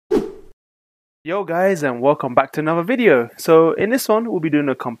Yo guys, and welcome back to another video. So in this one we'll be doing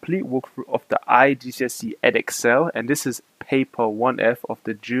a complete walkthrough of the IGCSE Edexcel, and this is paper 1F of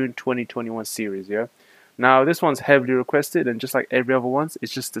the June 2021 series. Now this one's heavily requested, and just like every other one,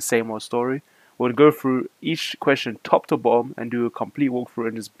 it's just the same old story. We'll go through each question top to bottom and do a complete walkthrough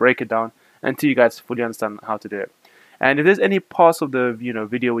and just break it down until you guys fully understand how to do it. And if there's any parts of the video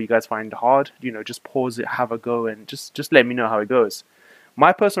where you guys find hard, just pause it, have a go, and just let me know how it goes.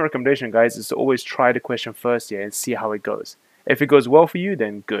 My personal recommendation, guys, is to always try the question first, and see how it goes. If it goes well for you,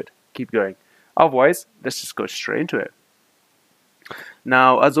 then good, keep going. Otherwise, let's just go straight into it.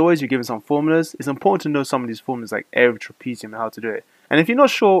 Now, as always, you're given some formulas. It's important to know some of these formulas, like area of trapezium, and how to do it. And if you're not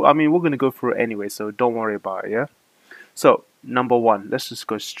sure, we're going to go through it anyway, so don't worry about it, So, number one, let's just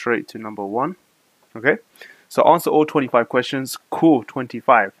go straight to number one, okay? So, answer all 25 questions. Cool,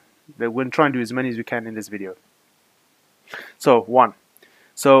 25. We're going to try and do as many as we can in this video. So, one.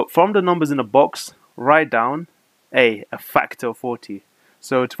 So from the numbers in the box, write down a factor of 40.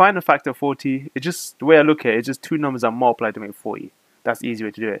 So to find a factor of 40, the way I look at it, it's just two numbers that multiply to make 40. That's the easy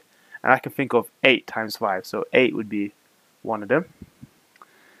way to do it. And I can think of 8 times 5. So 8 would be one of them.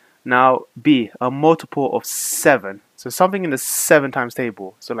 Now B, a multiple of 7. So something in the 7 times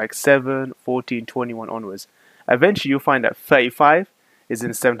table. So like 7, 14, 21 onwards. Eventually you'll find that 35 is in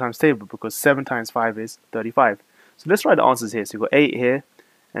the 7 times table because 7 times 5 is 35. So let's write the answers here. So you've got 8 here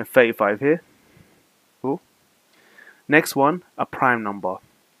and 35 here. Cool. Next one, a prime number.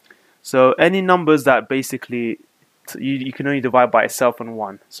 So any numbers that basically you can only divide by itself and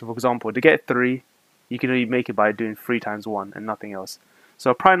 1. So for example, to get 3, you can only make it by doing 3 times 1 and nothing else.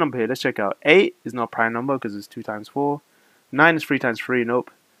 So a prime number here, let's check out. 8 is not a prime number because it's 2 times 4. 9 is 3 times 3,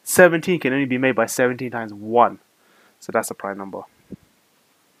 nope. 17 can only be made by 17 times 1. So that's a prime number.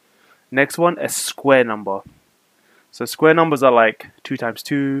 Next one, a square number. So square numbers are like 2 times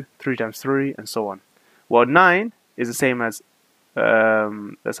 2, 3 times 3, and so on. Well, 9 is the same as,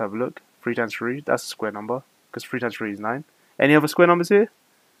 let's have a look, 3 times 3, that's a square number, because 3 times 3 is 9. Any other square numbers here?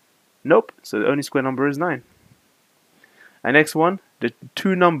 Nope, so the only square number is 9. And next one, the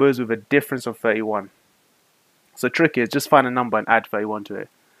two numbers with a difference of 31. So trick is just find a number and add 31 to it.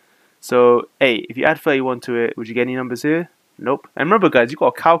 So A, if you add 31 to it, would you get any numbers here? Nope. And remember guys, you've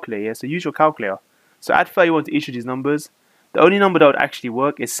got a calculator here, so use your calculator. So add 31 to each of these numbers. The only number that would actually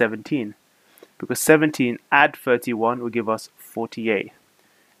work is 17. Because 17 add 31 will give us 48.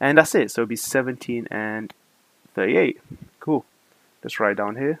 And that's it. So it would be 17 and 38. Cool. Let's write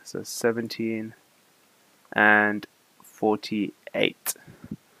down here. So 17 and 48.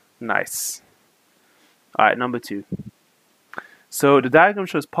 Nice. Alright, number 2. So the diagram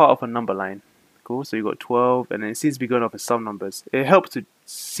shows part of a number line. Cool. So you've got 12, and then it seems to be going up in some numbers. It helps to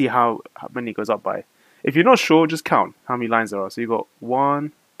see how many it goes up by. If you're not sure, just count how many lines there are. So you've got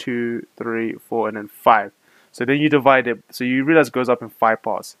 1, 2, 3, 4, and then 5. So then you divide it. So you realize it goes up in 5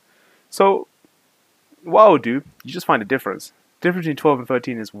 parts. So what I'll do, you just find the difference. The difference between 12 and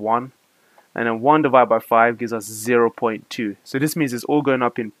 13 is 1. And then 1 divided by 5 gives us 0.2. So this means it's all going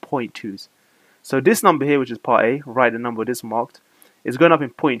up in 0.2s. So this number here, which is part A, write the number this marked, is going up in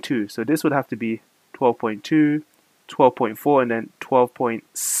 0.2. So this would have to be 12.2, 12.4, and then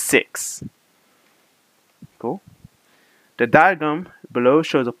 12.6. Cool. The diagram below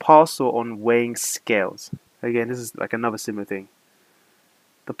shows a parcel on weighing scales. Again, this is like another similar thing.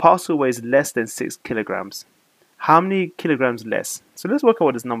 The parcel weighs less than 6 kilograms. How many kilograms less? So let's work out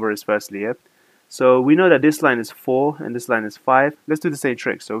what this number is firstly. So we know that this line is 4 and this line is 5. Let's do the same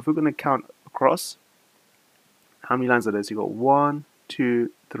trick. So if we're going to count across, how many lines are there? So you got 1, 2,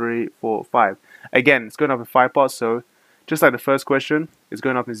 3, 4, 5. Again, it's going up in 5 parts. So just like the first question, it's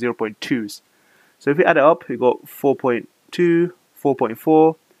going up in 0.2s. So if we add it up, we got 4.2,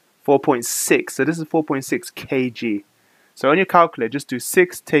 4.4, 4.6. So this is 4.6 kg. So on your calculator, just do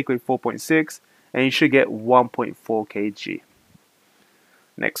 6 take away 4.6, and you should get 1.4 kg.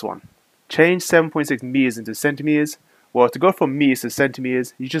 Next one. Change 7.6 meters into centimeters. Well, to go from meters to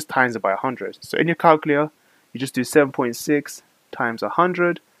centimeters, you just times it by 100. So in your calculator, you just do 7.6 times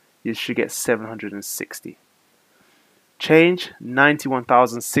 100. You should get 760. Change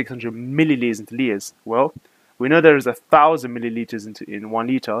 91,600 milliliters into liters. Well, we know there is 1,000 milliliters in 1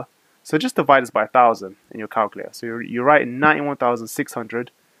 liter, so just divide this by 1,000 in your calculator. So you write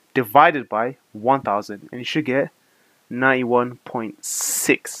 91,600 divided by 1,000, and you should get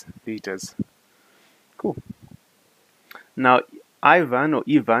 91.6 liters. Cool. Now, Ivan or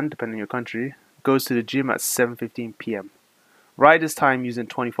Ivan, depending on your country, goes to the gym at 7:15 p.m. Write this time using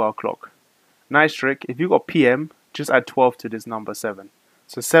 24-hour clock. Nice trick. If you got p.m., just add 12 to this number 7.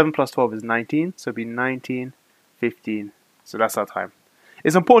 So 7 plus 12 is 19, so it'll be 19:15. So that's our time.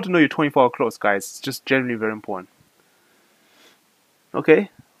 It's important to know your 24-hour clocks, guys. It's just generally very important. Okay,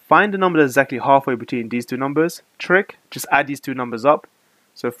 find the number that's exactly halfway between these two numbers. Trick, just add these two numbers up.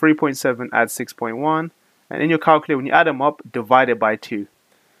 So 3.7 adds 6.1. And in your calculator, when you add them up, divide it by 2.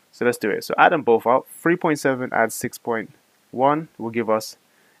 So let's do it. So add them both up. 3.7 adds 6.1 will give us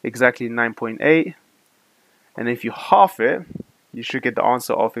exactly 9.8. And if you half it, you should get the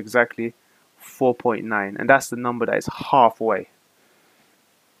answer of exactly 4.9. And that's the number that is halfway.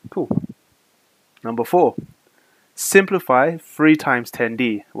 Cool. Number 4. Simplify 3 times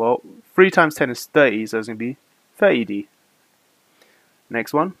 10d. Well, 3 times 10 is 30, so it's going to be 30d.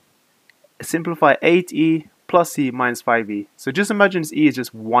 Next one. Simplify 8e plus e minus 5e. So just imagine this e is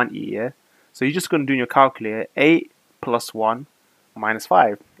just 1e, yeah? So you're just going to do in your calculator 8 plus 1 minus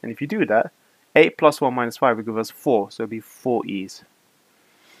 5. And if you do that, 8 plus 1 minus 5 will give us 4. So it'll be 4 e's.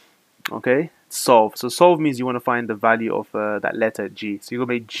 Okay, solve. So solve means you want to find the value of that letter g. So you're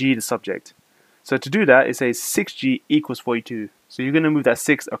going to make g the subject. So to do that, it says 6g equals 42. So you're going to move that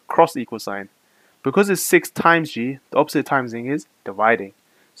 6 across the equal sign. Because it's 6 times g, the opposite times thing is dividing.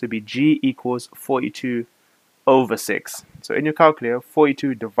 So it'd be g equals 42 over 6. So in your calculator,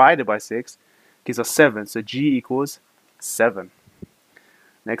 42 divided by 6 gives us 7. So g equals 7.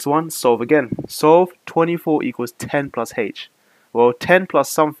 Next one, solve again. Solve 24 equals 10 plus h. Well, 10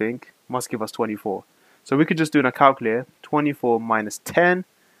 plus something must give us 24. So we could just do in a calculator, 24 minus 10.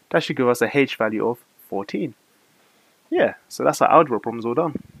 That should give us a h value of 14. Yeah, so that's our algebra problems all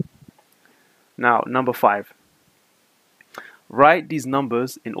done. Now, number 5. Write these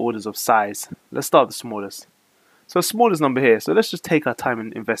numbers in orders of size. Let's start with the smallest. So smallest number here. So let's just take our time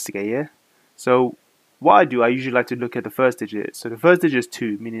and investigate, yeah? So what I do, I usually like to look at the first digit. So the first digit is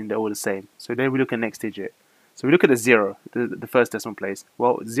 2, meaning they're all the same. So then we look at the next digit. So we look at the 0, the first decimal place.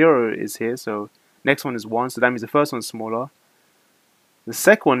 Well, 0 is here, so next one is 1. So that means the first one's smaller. The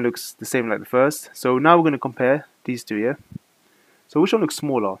second one looks the same like the first. So now we're going to compare these two, yeah? So which one looks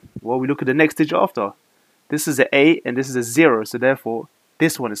smaller? Well, we look at the next digit after. This is an 8 and this is a 0, so therefore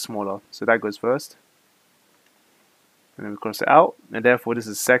this one is smaller. So that goes first. And then we cross it out. And therefore this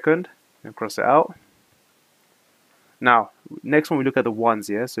is second. And cross it out. Now, next one we look at the ones,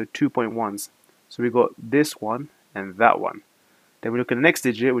 yeah? So 2.1s. So we got this one and that one. Then we look at the next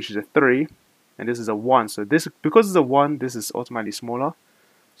digit, which is a 3. And this is a 1. So this, because it's a 1, this is automatically smaller.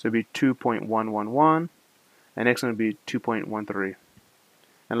 So it'll be 2.111. And next one will be 2.13.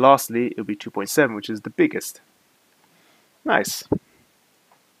 And lastly, it'll be 2.7, which is the biggest. Nice.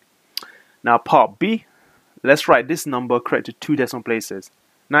 Now part B. Let's write this number correct to 2 decimal places.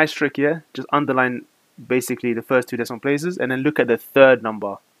 Nice trick here. Just underline basically the first 2 decimal places and then look at the third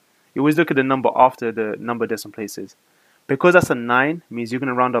number. You always look at the number after the number decimal places. Because that's a 9, means you're going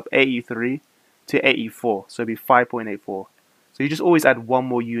to round up 83 to 84. So it'll be 5.84. So you just always add one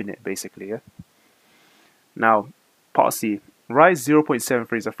more unit basically, yeah? Now, part C. Write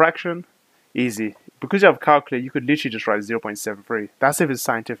 0.73 as a fraction. Easy. Because you have a calculator, you could literally just write 0.73. That's if it's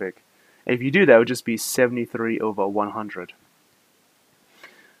scientific. And if you do that, it would just be 73 over 100.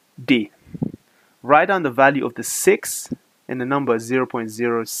 D. Write down the value of the 6 in the number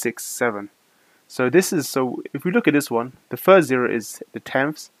 0.067. So this is, so if we look at this one, the first 0 is the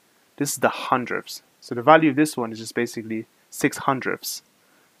tenths. This is the hundredths. So the value of this one is just basically 6 hundredths.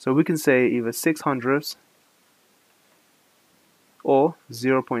 So we can say either 6 hundredths or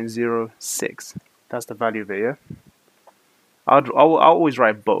 0.06. That's the value of it, yeah? I'll always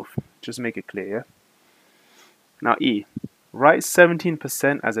write both, just to make it clear, yeah? Now E, write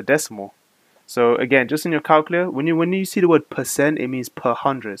 17% as a decimal. So again, just in your calculator, when you see the word percent, it means per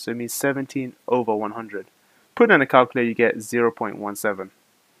 100. So it means 17 over 100. Put it in a calculator, you get 0.17.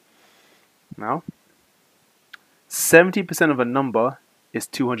 Now, 70% of a number is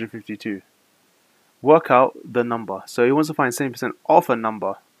 252. Work out the number. So he wants to find 70% of a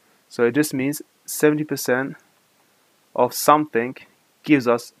number. So it just means 70% of something gives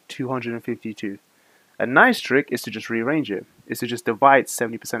us 252. A nice trick is to just rearrange it. Is to just divide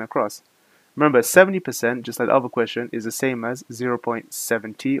 70% across. Remember, 70%, just like the other question, is the same as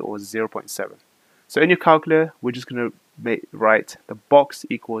 0.70 or 0.7. So in your calculator, we're just going to write the box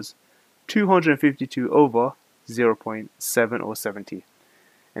equals 252 over 0.7 or 70.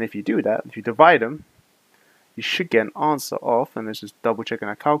 And if you do that, if you divide them, you should get an answer of, and let's just double check in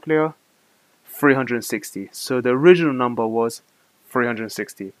our calculator, 360. So the original number was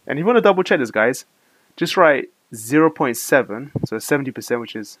 360. And if you want to double check this, guys, just write 0.7, so 70%,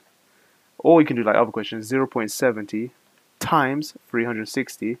 which is, or you can do like other questions, 0.70 times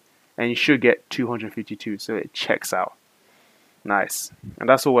 360, and you should get 252. So it checks out. Nice. And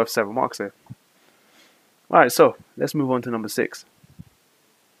that's all worth 7 marks there. Alright, so let's move on to number 6.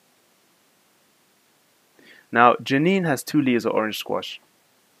 Now, Janine has 2 liters of orange squash.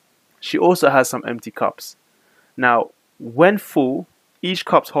 She also has some empty cups. Now, when full, each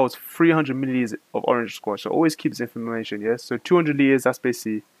cup holds 300 milliliters of orange squash. So always keep this information, yeah? So 200 liters, that's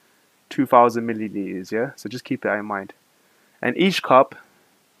basically 2,000 milliliters, yeah? So just keep that in mind. And each cup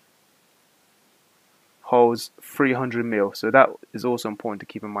holds 300 ml. So that is also important to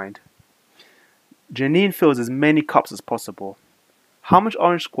keep in mind. Janine fills as many cups as possible. How much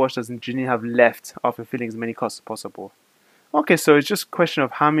orange squash does Janine have left after filling as many cups as possible? Okay, so it's just a question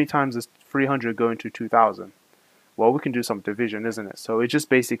of how many times does 300 go into 2,000? Well, we can do some division, isn't it? So it's just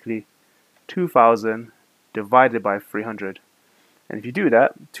basically 2,000 divided by 300. And if you do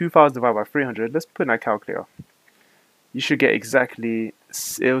that, 2,000 divided by 300, let's put in our calculator. You should get exactly,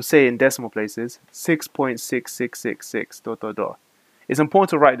 it will say in decimal places, 6.6666 dot dot dot. It's important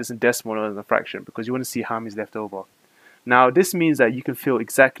to write this in decimal rather than a fraction because you want to see how many is left over. Now, this means that you can fill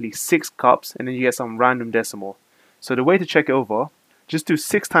exactly 6 cups and then you get some random decimal. So the way to check it over, just do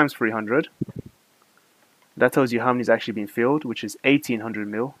 6 times 300. That tells you how many is actually being filled, which is 1,800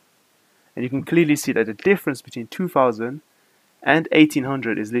 ml. And you can clearly see that the difference between 2,000 and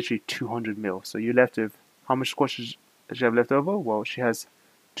 1,800 is literally 200 ml. So you're left with, how much squash does she have left over? Well, she has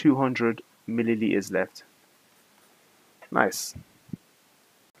 200 milliliters left. Nice.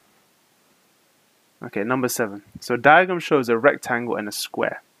 Okay, number 7. So diagram shows a rectangle and a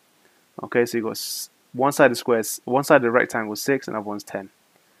square. Okay, so you got one side of the square, one side of the rectangle is 6 and the other one's 10.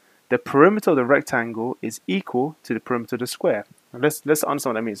 The perimeter of the rectangle is equal to the perimeter of the square. Now let's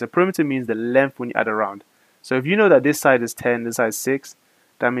understand what that means. The perimeter means the length when you add around. So if you know that this side is 10, this side is 6,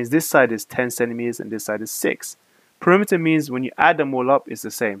 that means this side is 10 centimeters and this side is 6. Perimeter means when you add them all up, it's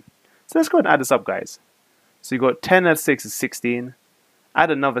the same. So let's go ahead and add this up, guys. So you got 10 add 6 is 16. Add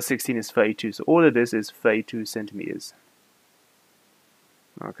another 16 is 32. So all of this is 32 centimeters.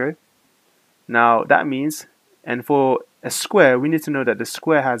 Okay. Now that means, and for a square, we need to know that the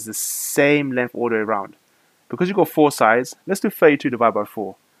square has the same length all the way around. Because you've got 4 sides, let's do 32 divided by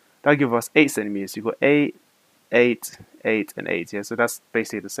 4. That'll give us 8 centimeters. You've got 8, 8, 8, and 8. Yeah, so that's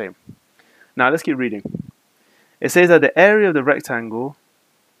basically the same. Now let's keep reading. It says that the area of the rectangle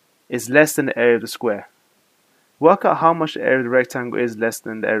is less than the area of the square. Work out how much the area of the rectangle is less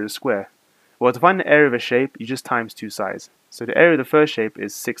than the area of the square. Well, to find the area of a shape, you just times 2 sides. So the area of the first shape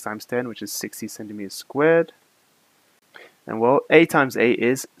is 6 times 10, which is 60 centimeters squared. And well, 8 times 8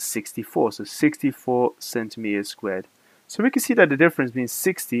 is 64, so 64 centimeters squared. So we can see that the difference between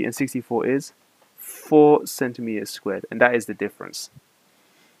 60 and 64 is 4 centimeters squared, and that is the difference.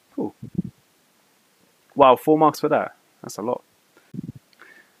 Cool. Wow, 4 marks for that. That's a lot.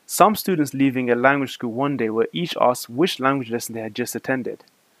 Some students leaving a language school one day were each asked which language lesson they had just attended.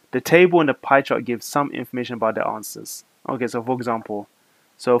 The table and the pie chart give some information about their answers. Okay, so for example,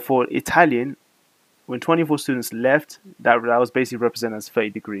 so for Italian, when 24 students left, that was basically represented as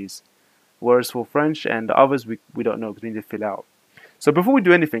 30 degrees. Whereas for French and the others, we don't know because we need to fill out. So before we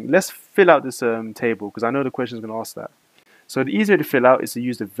do anything, let's fill out this table because I know the question is going to ask that. So the easiest way to fill out is to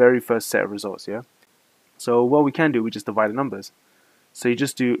use the very first set of results, yeah? So what we can do, we just divide the numbers. So you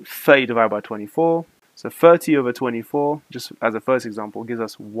just do 30 divided by 24. So 30 over 24, just as a first example, gives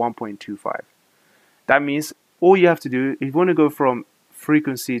us 1.25. That means all you have to do, if you want to go from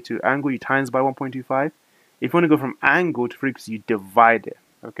frequency to angle, you times by 1.25. If you want to go from angle to frequency, you divide it.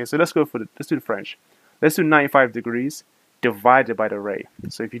 Okay, so let's do the French. Let's do 95 degrees divided by the rate.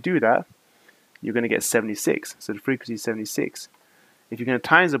 So if you do that, you're going to get 76. So the frequency is 76. If you're going to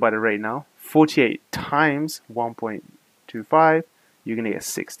times it by the rate now, 48 times 1.25, you're going to get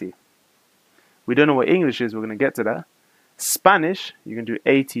 60. We don't know what English is, we're going to get to that. Spanish, you can do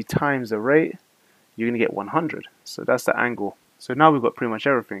 80 times the rate, you're going to get 100. So that's the angle. So now we've got pretty much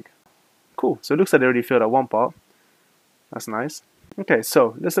everything. Cool, so it looks like they already filled out one part. That's nice. Okay,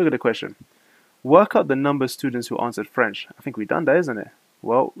 so let's look at the question. Work out the number of students who answered French. I think we've done that, isn't it?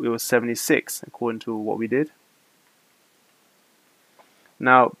 Well, it was 76 according to what we did.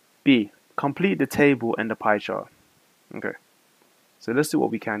 Now, B, complete the table and the pie chart. Okay, so let's do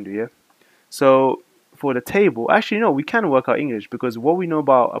what we can do, yeah? So for the table, actually no, we can work out English because what we know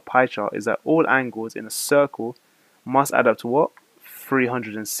about a pie chart is that all angles in a circle must add up to what?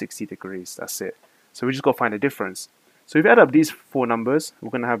 360 degrees, that's it. So we just got to find the difference. So if you add up these 4 numbers, we're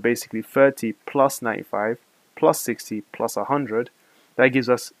going to have basically 30 plus 95 plus 60 plus 100. That gives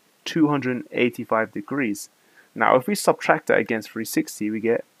us 285 degrees. Now if we subtract that against 360, we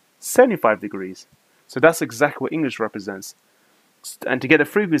get 75 degrees. So that's exactly what English represents. And to get a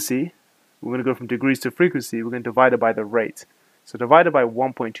frequency, we're going to go from degrees to frequency, we're going to divide it by the rate. So divided by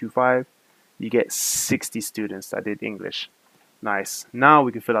 1.25, you get 60 students that did English. Nice. Now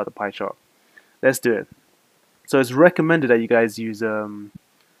we can fill out the pie chart. Let's do it. So it's recommended that you guys use so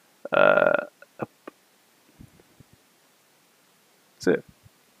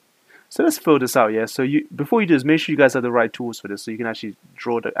let's fill this out, yeah. So before you do this, make sure you guys have the right tools for this, so you can actually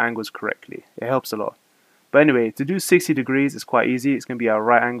draw the angles correctly. It helps a lot. But anyway, to do 60 degrees is quite easy. It's going to be our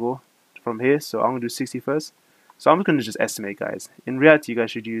right angle from here. So I'm going to do 60 first. So I'm going to just estimate, guys. In reality, you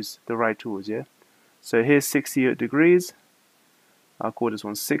guys should use the right tools, yeah. So here's 60 degrees. I'll call this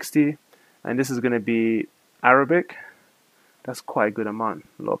one 60. And this is going to be Arabic. That's quite a good amount.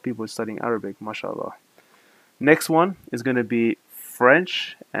 A lot of people are studying Arabic, mashallah. Next one is going to be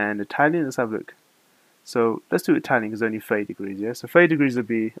French and Italian. Let's have a look. So let's do Italian because it's only 30 degrees, yeah? So 30 degrees would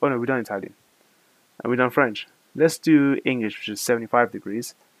be, oh no, we've done Italian. And we've done French. Let's do English, which is 75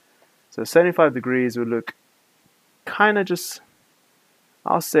 degrees. So 75 degrees would look kind of just,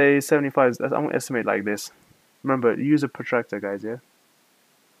 I'll say 75, I'm going to estimate like this. Remember, use a protractor, guys, yeah?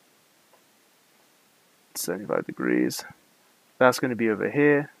 75 degrees. That's going to be over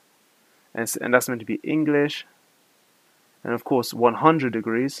here. And that's meant to be English. And of course, 100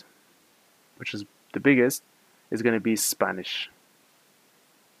 degrees, which is the biggest, is going to be Spanish.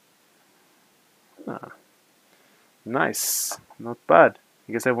 Nice. Not bad.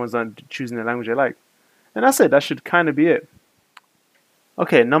 I guess everyone's done choosing the language they like. And that's it. That should kind of be it.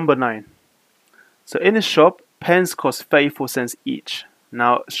 Okay, number 9. So in a shop, pens cost 34 cents each.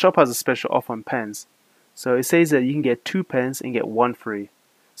 Now, shop has a special offer on pens. So it says that you can get 2 pens and get 1 free.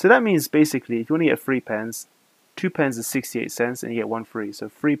 So that means basically, if you want to get 3 pens, 2 pens is 68 cents and you get 1 free. So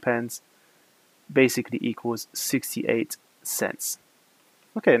 3 pens basically equals 68 cents.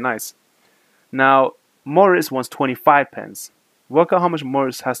 Okay, nice. Now, Morris wants 25 pence. Work out how much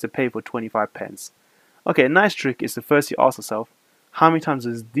Morris has to pay for 25 pence. Okay, a nice trick is to first you ask yourself, how many times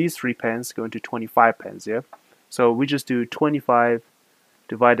does these 3 pence go into 25 pence, yeah? So we just do 25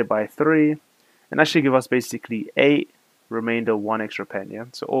 divided by 3, and that should give us basically 8, remainder 1 extra pen, yeah?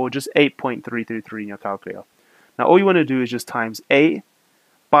 So, or just 8.333 in your calculator. Now, all you want to do is just times 8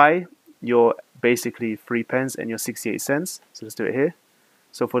 by your basically 3 pence and your 68 cents. So let's do it here.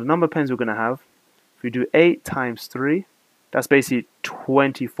 So for the number of pens we're going to have, if we do 8 times 3, that's basically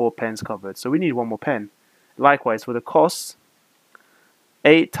 24 pens covered. So we need 1 more pen. Likewise, for the costs,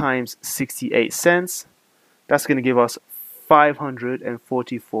 8 times 68 cents, that's going to give us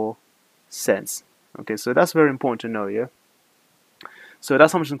 544 cents. Okay, so that's very important to know, yeah? So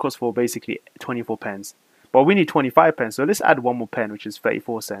that's how much it costs for basically 24 pens. But we need 25 pens, so let's add 1 more pen, which is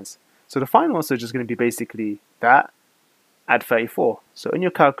 34 cents. So the final answer is just going to be basically that, add 34. So in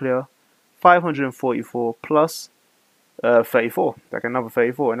your calculator, 544 plus 34, like another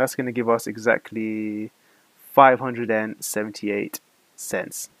 34, and that's going to give us exactly 578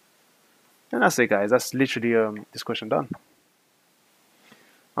 cents. And that's it, guys. That's literally this question done.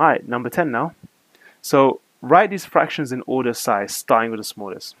 Alright, number 10 now. So write these fractions in order size, starting with the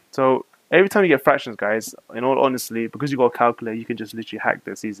smallest. So every time you get fractions, guys, in all honesty, because you got a calculator, you can just literally hack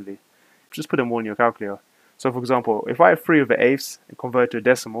this easily. Just put them all in your calculator. So for example, if I have 3/8 and convert it to a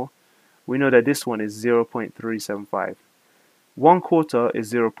decimal, we know that this one is 0.375. 1/4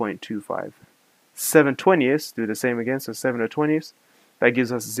 is 0.25. 7/20ths, do the same again, so 7/20ths, that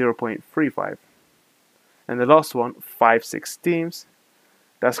gives us 0.35. And the last one, 5/16,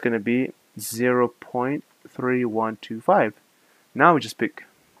 that's going to be 0.3125. Now we just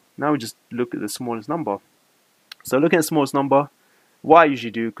look at the smallest number. So looking at the smallest number, what I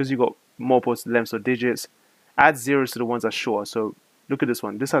usually do, because you've got multiple lengths or digits, add zeros to the ones that are short. So look at this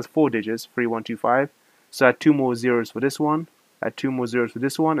one. This has 4 digits, 3125. So add 2 more zeros for this one, add 2 more zeros for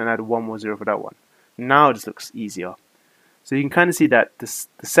this one, and add 1 more zero for that one. Now this looks easier. So you can kind of see that the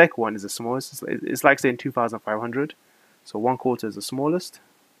second one is the smallest. It's like saying 2,500. So 1/4 is the smallest.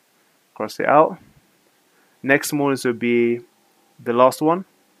 Cross it out. Next smallest would be the last one,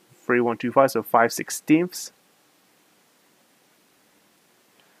 3125, so 5/16.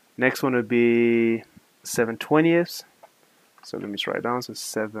 Next one would be 7/20. So let me just write it down. So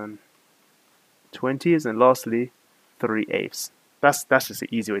 7/20, and lastly 3/8. That's just an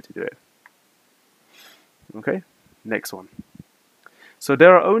easy way to do it. Okay, next one. So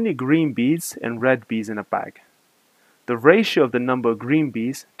there are only green beads and red beads in a bag. The ratio of the number of green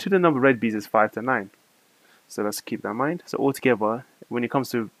beads to the number of red beads is 5:9. So let's keep that in mind. So altogether, when it comes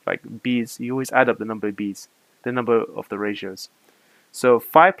to like beads, you always add up the number of beads, the number of the ratios. So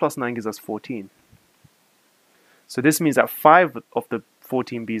 5 plus 9 gives us 14. So this means that 5 of the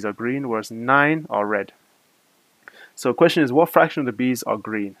 14 beads are green, whereas 9 are red. So the question is, what fraction of the beads are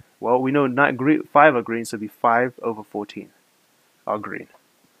green? Well, we know 5 are green, so it'll be 5/14 are green.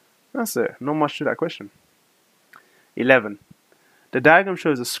 That's it. Not much to that question. 11. The diagram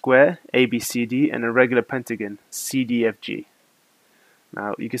shows a square, ABCD, and a regular pentagon, CDFG.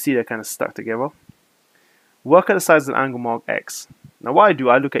 Now, you can see they're kind of stuck together. Work out the size of an angle marked X. Now, what I do,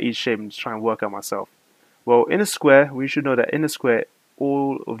 I look at each shape and just try and work out myself. Well, in a square, we should know that in a square,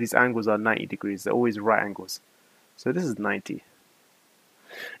 all of these angles are 90 degrees. They're always right angles. So this is 90.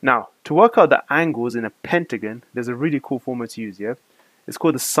 Now, to work out the angles in a pentagon, there's a really cool formula to use, yeah? It's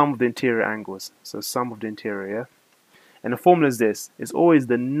called the sum of the interior angles. So sum of the interior, yeah? And the formula is this. It's always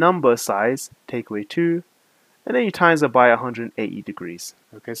the number size, take away 2, and then you times it by 180 degrees.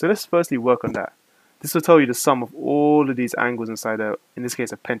 Okay, so let's firstly work on that. This will tell you the sum of all of these angles inside, in this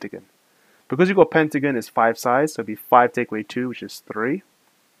case, a pentagon. Because you've got pentagon, it's 5 sides, so it'll be 5 take away 2, which is 3.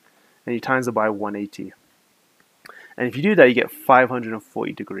 And you times it by 180. And if you do that, you get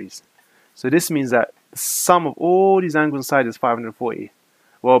 540 degrees. So this means that the sum of all these angles inside is 540.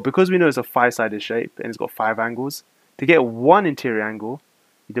 Well, because we know it's a 5-sided shape and it's got 5 angles, to get one interior angle,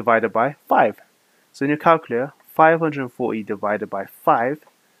 you divide it by 5. So in your calculator, 540 divided by 5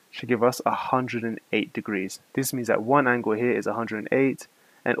 should give us 108 degrees. This means that one angle here is 108,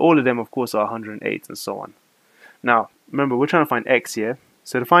 and all of them, of course, are 108, and so on. Now, remember, we're trying to find x here.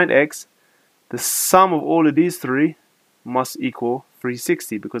 So to find x, the sum of all of these three must equal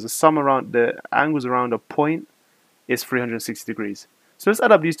 360, because the sum around the angles around a point is 360 degrees. So let's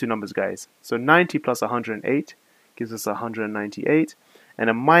add up these two numbers, guys. So 90 plus 108 gives us 198, and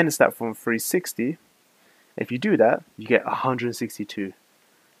then minus that from 360. If you do that, you get 162.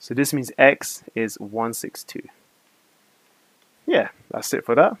 So this means x is 162. Yeah, that's it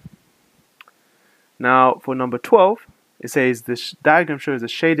for that. Now for number 12, it says this diagram shows a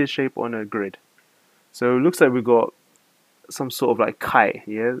shaded shape on a grid. So it looks like we've got some sort of like kite.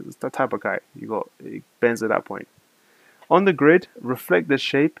 Yeah, it's that type of kite. It bends at that point. On the grid, reflect the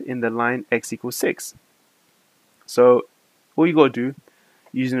shape in the line x equals 6. So all you got to do,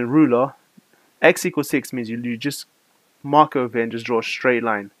 using a ruler, x equals 6 means you just mark over here and just draw a straight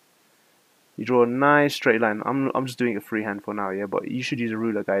line. You draw a nice straight line. I'm just doing it freehand for now, yeah, but you should use a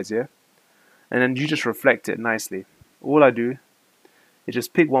ruler, guys, yeah. And then you just reflect it nicely. All I do is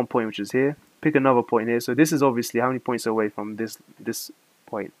just pick one point, which is here, pick another point here. So this is obviously how many points away from this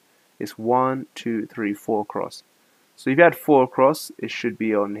point. It's 1, 2, 3, 4 across. So if you had 4 across, it should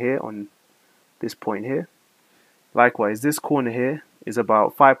be on here, on this point here. Likewise, this corner here is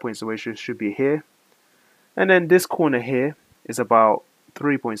about 5 points away, so it should be here. And then this corner here is about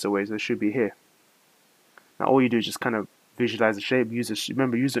 3 points away, so it should be here. Now all you do is just kind of visualize the shape.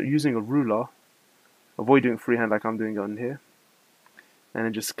 Remember, using a ruler. Avoid doing freehand like I'm doing on here. And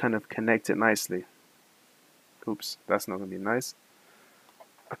then just kind of connect it nicely. Oops, that's not going to be nice.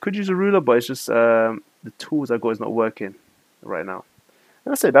 I could use a ruler, but it's just the tools I got is not working right now.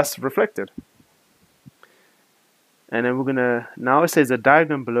 And that's it, that's reflected. And then we're going to, now it says the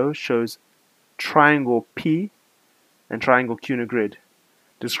diagram below shows triangle P and triangle Q in a grid.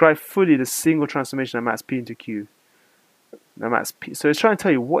 Describe fully the single transformation that maps P into Q. That maps P. So it's trying to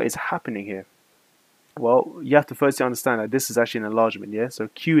tell you what is happening here. Well, you have to firstly understand that this is actually an enlargement, yeah? So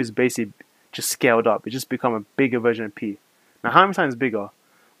Q is basically just scaled up. It just become a bigger version of P. Now, how many times bigger?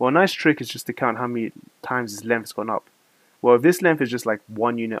 Well, a nice trick is just to count how many times its length's gone up. Well, if this length is just like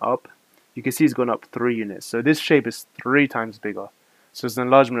 1 unit up, you can see it's gone up 3 units. So this shape is 3 times bigger. So it's an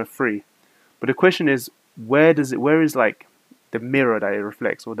enlargement of 3. But the question is, where is like the mirror that it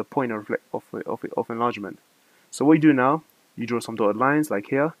reflects, or the point of enlargement? So what you do now, you draw some dotted lines like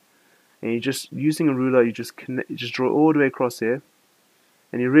here, and you just, using a ruler, you just draw all the way across here,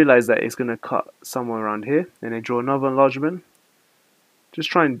 and you realize that it's going to cut somewhere around here, and then draw another enlargement. Just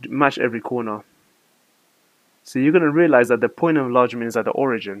try and match every corner. So you're going to realize that the point of enlargement is at the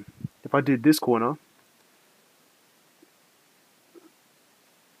origin. If I did this corner,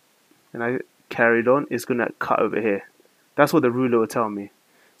 and I carried on, it's going to cut over here. That's what the ruler will tell me.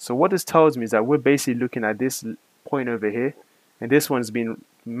 So what this tells me is that we're basically looking at this point over here, and this one's been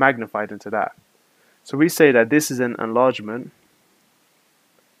magnified into that. So we say that this is an enlargement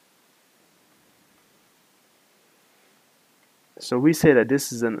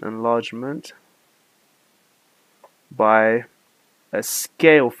by a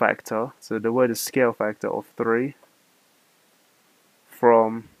scale factor. So the word is scale factor of 3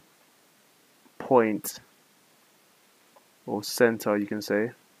 from point, or center, you can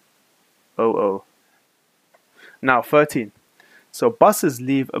say, 00. Now 13. So buses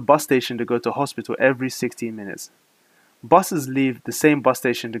leave a bus station to go to hospital every 16 minutes. Buses leave the same bus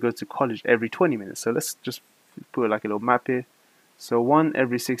station to go to college every 20 minutes. So let's just put like a little map here. So one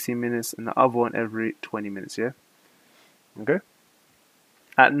every 16 minutes and the other one every 20 minutes, yeah? Okay.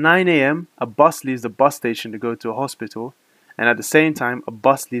 At 9 a.m., a bus leaves the bus station to go to a hospital, And at the same time, a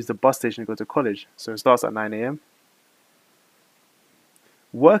bus leaves the bus station to go to college. So it starts at 9 a.m.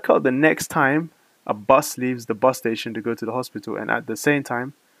 Work out the next time a bus leaves the bus station to go to the hospital, and at the same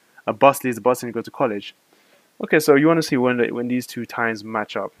time, a bus leaves the bus station to go to college. Okay, so you want to see when these two times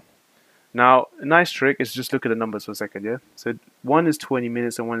match up. Now, a nice trick is just look at the numbers for a second, yeah? So one is 20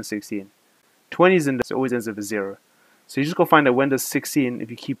 minutes and one is 16. 20 is in the, so it always ends with a 0. So you just go find out when does 16, if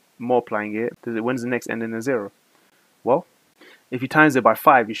you keep multiplying it, when does the next end in a 0? Well, if you times it by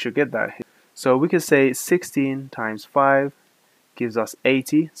 5, you should get that. So we could say 16 times 5 gives us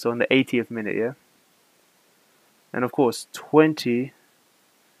 80, so in the 80th minute, yeah? And of course, 20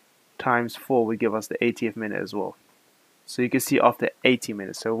 times 4 will give us the 80th minute as well. So you can see after 80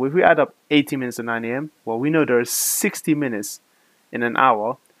 minutes. So if we add up 80 minutes at 9 a.m., well, we know there are 60 minutes in an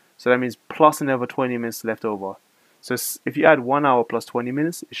hour. So that means plus another 20 minutes left over. So if you add 1 hour plus 20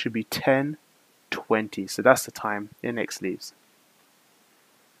 minutes, it should be 10:20. So that's the time it next leaves.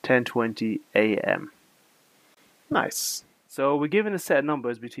 10:20 a.m. Nice. So we're given a set of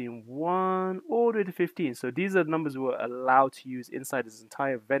numbers between 1 all the way to 15. So these are the numbers we're allowed to use inside this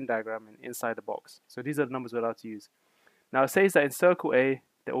entire Venn diagram and inside the box. So these are the numbers we're allowed to use. Now it says that in circle A,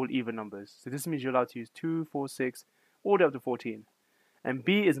 they're all even numbers. So this means you're allowed to use 2, 4, 6, all the way up to 14. And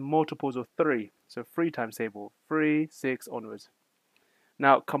B is multiples of 3. So 3 times table. 3, 6 onwards.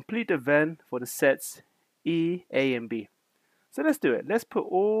 Now complete the Venn for the sets E, A, and B. So let's do it. Let's put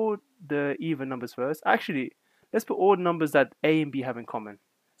all the even numbers first. Actually, let's put all the numbers that A and B have in common.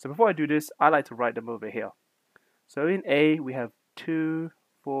 So before I do this, I like to write them over here. So in A, we have 2,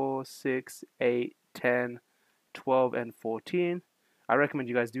 4, 6, 8, 10, 12, and 14. I recommend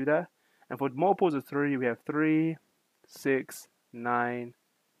you guys do that. And for multiples of 3, we have 3, 6, 9,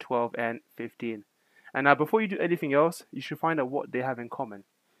 12, and 15. And now before you do anything else, you should find out what they have in common.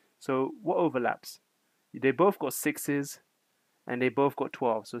 So what overlaps? They both got 6s and they both got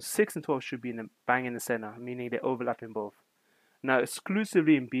 12. So 6 and 12 should be bang in the center, meaning they overlap in both. Now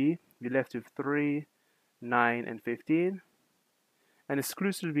exclusively in B, you're left with 3, 9, and 15. And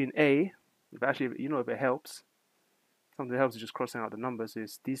exclusively in A, if actually, if it helps, something that helps is just crossing out the numbers.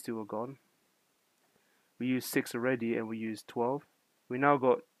 Is these two are gone. We used 6 already and we used 12. We now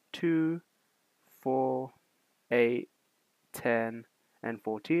got 2, 4, 8, 10, and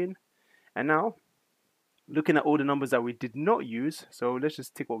 14. And now, looking at all the numbers that we did not use, so let's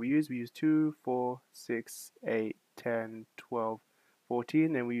just tick what we used. We used 2, 4, 6, 8, 10, 12,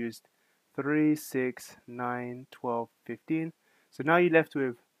 14, and we used 3, 6, 9, 12, 15. So now you're left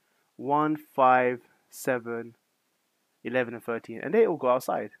with 1, 5, 7, 11, and 13, and they all go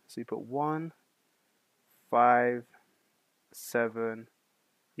outside. So you put 1, 5, 7,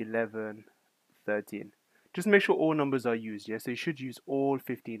 11, 13. Just make sure all numbers are used, yeah? So you should use all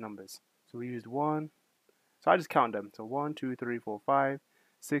 15 numbers. So we used 1, so I just count them. So 1, 2, 3, 4, 5,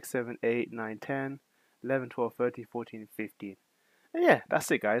 6, 7, 8, 9, 10, 11, 12, 13, 14, 15. And yeah,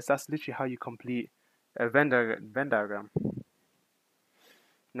 that's it, guys. That's literally how you complete a Venn diagram.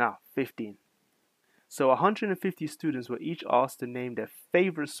 Now, 15. So 150 students were each asked to name their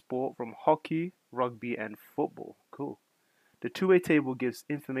favorite sport from hockey, rugby, and football. Cool. The two-way table gives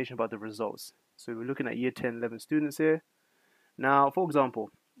information about the results. So we're looking at year 10, 11 students here. Now, for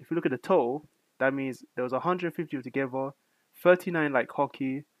example, if you look at the total, that means there was 150 altogether, 39 like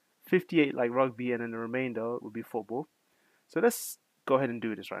hockey, 58 like rugby, and then the remainder would be football. So let's go ahead and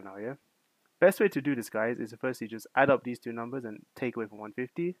do this right now, yeah? Best way to do this, guys, is to firstly just add up these two numbers and take away from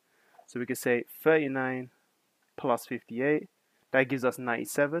 150. So we could say 39 plus 58, that gives us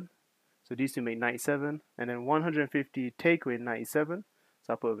 97. So these two make 97, and then 150 take away 97,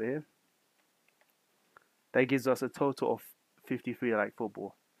 so I'll put over here. That gives us a total of 53 like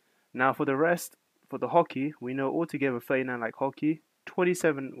football. Now for the rest, for the hockey, we know altogether 39 like hockey,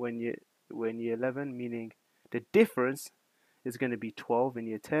 27 when year 11, meaning the difference is going to be 12 in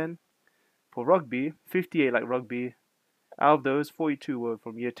year 10. For rugby, 58 like rugby. Out of those, 42 were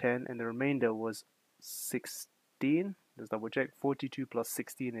from year 10, and the remainder was 16. Let's double check. 42 plus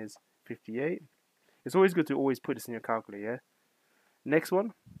 16 is 58. It's always good to always put this in your calculator, yeah? Next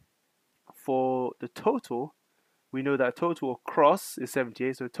one. For the total, we know that total across is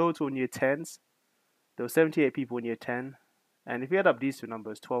 78. So total in year 10s, there were 78 people in year 10. And if we add up these two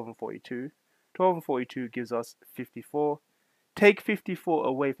numbers, 12 and 42, 12 and 42 gives us 54. Take 54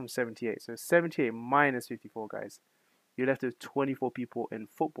 away from 78. So 78 minus 54, guys. You're left with 24 people in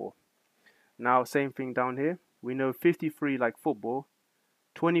football. Now, same thing down here. We know 53 like football,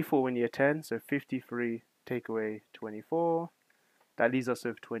 24 in year 10. So 53 take away 24. That leaves us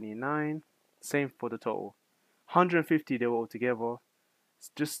with 29. Same for the total. 150 they were all together.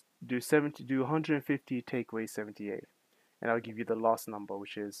 Just do 150 take away 78. and I'll give you the last number,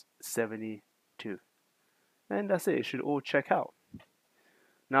 which is 72. And that's it. It should all check out.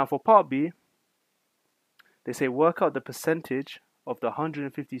 Now for part B, they say work out the percentage of the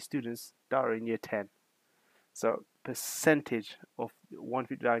 150 students that are in year 10. So percentage of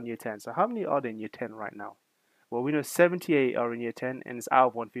 150 that are in year 10. So how many are there in year 10 right now? Well, we know 78 are in year 10 and it's out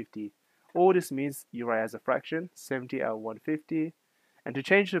of 150. All this means you write as a fraction, 70 out of 150. And to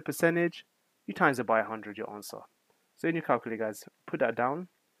change the percentage, you times it by 100, your answer. So in your calculator, guys, put that down.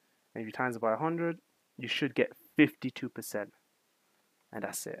 And if you times it by 100, you should get 52%. And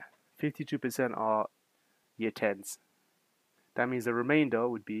that's it. 52% are year 10s. That means the remainder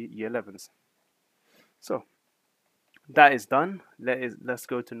would be year 11s. So that is done. Let's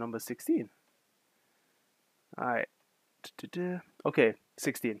go to number 16. Alright. Okay,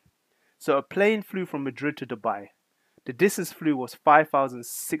 16. So a plane flew from Madrid to Dubai. The distance flew was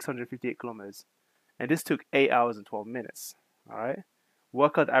 5,658 kilometers. And this took 8 hours and 12 minutes. Alright.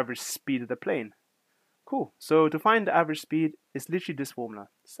 Work out the average speed of the plane. Cool. So to find the average speed, it's literally this formula.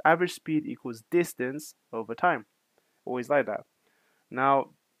 Average speed equals distance over time. Always like that.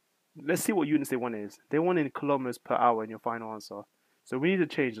 Now, let's see what units they want is. They want in kilometers per hour in your final answer. So we need to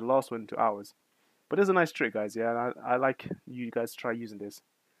change the last one to hours. But there's a nice trick, guys. Yeah, I like you guys to try using this.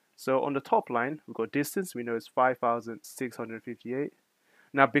 So on the top line, we've got distance. We know it's 5,658.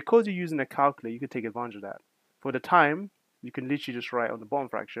 Now, because you're using a calculator, you can take advantage of that. For the time, you can literally just write on the bottom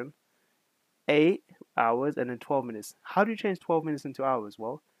fraction 8 hours and then 12 minutes. How do you change 12 minutes into hours?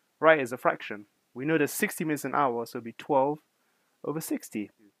 Well, write as a fraction. We know there's 60 minutes an hour, so it'll be 12 over 60.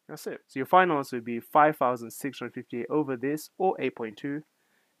 That's it. So your final answer would be 5,658 over this, or 8.2.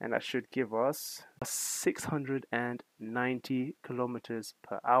 And that should give us 690 kilometers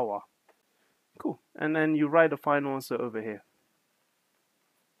per hour. Cool. And then you write the final answer over here.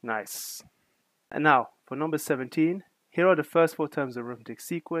 Nice. And now, for number 17, here are the first 4 terms of arithmetic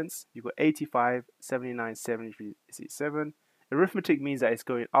sequence. You've got 85, 79, 73, 67. Arithmetic means that it's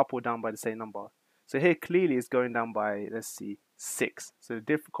going up or down by the same number. So here clearly it's going down by, let's see, 6. So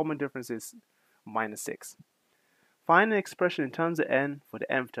the common difference is minus 6. Find an expression in terms of n for the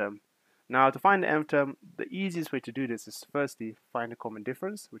nth term. Now to find the nth term, the easiest way to do this is firstly find a common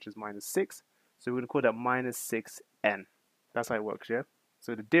difference, which is minus 6. So we're going to call that minus 6n. That's how it works, yeah?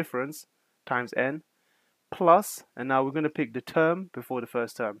 So the difference times n plus, and now we're going to pick the term before the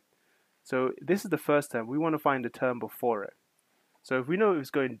first term. So this is the first term. We want to find the term before it. So if we know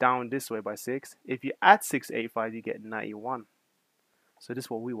it's going down this way by 6, if you add 685, you get 91. So this is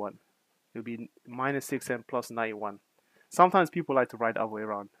what we want. It will be minus 6n plus 91. Sometimes people like to write the other way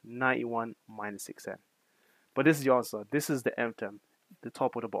around. 91 minus 6n. But this is your answer. This is the nth term, the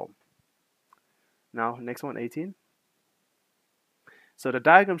top or the bottom. Now, next one, 18. So the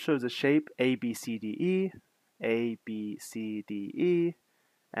diagram shows a shape A, B, C, D, E, A, B, C, D, E,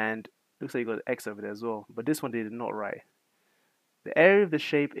 and looks like you got X over there as well. But this one they did not write. The area of the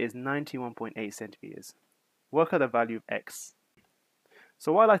shape is 91.8 centimeters. Work out the value of X.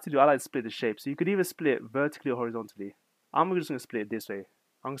 So what I like to do, I like to split the shape. So you could either split it vertically or horizontally. I'm just going to split it this way.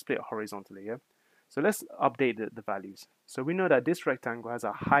 I'm going to split it horizontally, yeah? So let's update the values. So we know that this rectangle has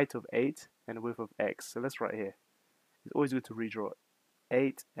a height of 8 and a width of X. So let's write here. It's always good to redraw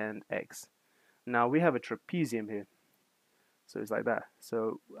 8 and X. Now we have a trapezium here. So it's like that.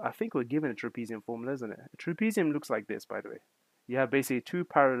 So I think we're given a trapezium formula, isn't it? A trapezium looks like this, by the way. You have basically 2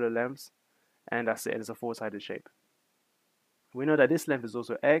 parallel lengths, and that's it. It's a 4-sided shape. We know that this length is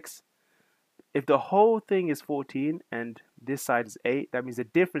also X. If the whole thing is 14 and this side is 8, that means the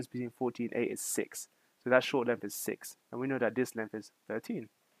difference between 14 and 8 is 6. So that short length is 6. And we know that this length is 13.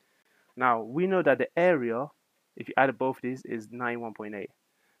 Now, we know that the area, if you add both of these, is 91.8.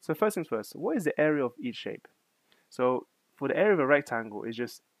 So first things first, what is the area of each shape? So for the area of a rectangle, it's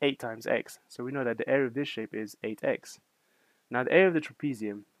just 8 times x. So we know that the area of this shape is 8x. Now the area of the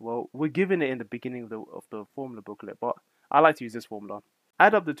trapezium, well, we're given it in the beginning of the formula booklet, but I like to use this formula.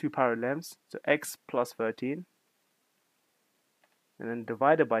 Add up the 2 parallel lengths, so x plus 13, and then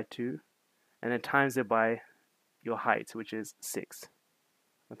divide it by 2, and then times it by your height, which is 6.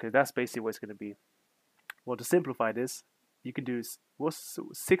 Okay, that's basically what it's going to be. Well, to simplify this, you can do,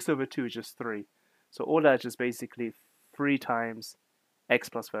 6 over 2 is just 3. So all that is just basically 3 times x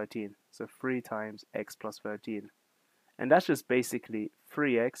plus 13. So 3 times x plus 13. And that's just basically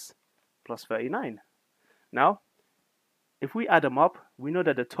 3x plus 39. Now, if we add them up, we know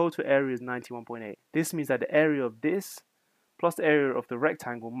that the total area is 91.8. This means that the area of this plus the area of the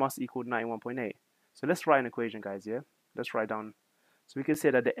rectangle must equal 91.8. So let's write an equation, guys, yeah? Let's write down. So we can say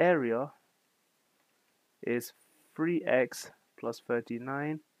that the area is 3x plus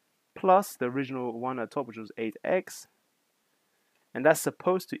 39 plus the original one at top, which was 8x, and that's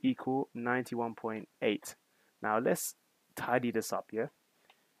supposed to equal 91.8. Now let's tidy this up, yeah?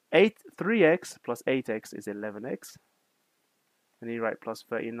 3x plus 8x is 11x. And then you write plus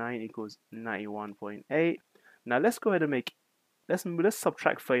 39 equals 91.8. Now let's go ahead and let's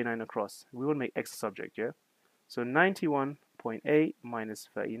subtract 39 across. We want to make x a subject, yeah? So 91.8 minus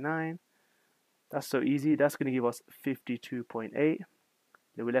 39. That's so easy. That's going to give us 52.8.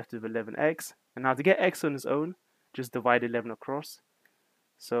 Then we're left with 11x. And now to get x on its own, just divide 11 across.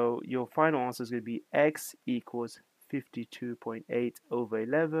 So your final answer is going to be x equals 52.8 over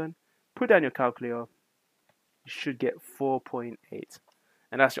 11. Put down your calculator. You should get 4.8.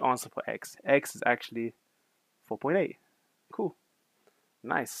 And that's your answer for x. X is actually 4.8. Cool.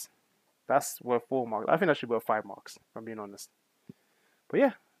 Nice. That's worth 4 marks. I think that should be worth 5 marks, if I'm being honest. But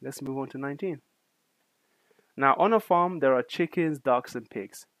yeah, let's move on to 19. Now, on a farm, there are chickens, ducks, and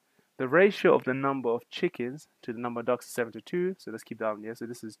pigs. The ratio of the number of chickens to the number of ducks is 7 to 2. So let's keep that on here. So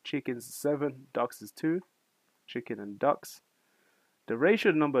this is chickens 7, ducks is 2. Chicken and ducks. The ratio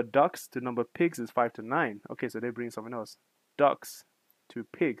of the number of ducks to the number of pigs is 5 to 9. Okay, so they bring something else. Ducks to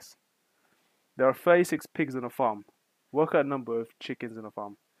pigs. There are 36 pigs on a farm. Work out the number of chickens on a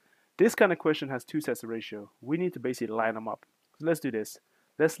farm. This kind of question has 2 sets of ratio. We need to basically line them up. So let's do this.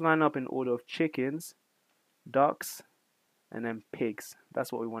 Let's line up in order of chickens, ducks, and then pigs.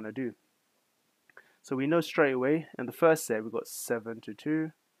 That's what we want to do. So we know straight away, in the first set we got 7 to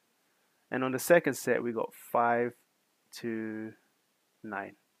 2. And on the second set we got 5 to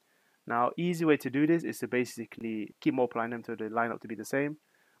 9. Now, easy way to do this is to basically keep multiplying them until they line up to be the same.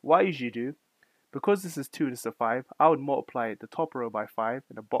 What I usually do, because this is 2 and this is a 5, I would multiply the top row by 5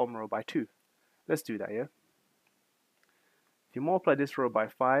 and the bottom row by 2. Let's do that, yeah? If you multiply this row by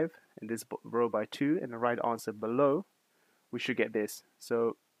 5 and this row by 2 and the right answer below, we should get this.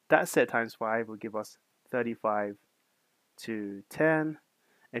 So that set times 5 will give us 35 to 10.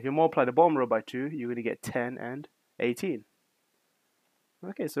 If you multiply the bottom row by 2, you're going to get 10 and 18.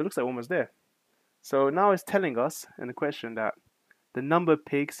 Okay, so it looks like we're almost there. So now it's telling us in the question that the number of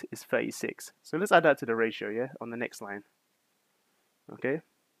pigs is 36. So let's add that to the ratio, yeah, on the next line. Okay,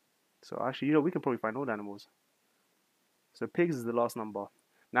 so actually, we can probably find all the animals. So pigs is the last number.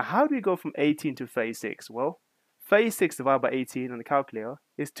 Now, how do we go from 18 to 36? Well, 36 divided by 18 on the calculator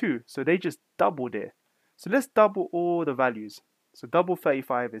is 2. So they just doubled it. So let's double all the values. So double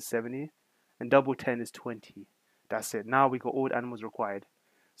 35 is 70 and double 10 is 20. That's it. Now we got all the animals required.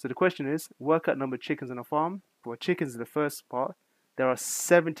 So the question is, work out number of chickens on a farm. For chickens is the first part. There are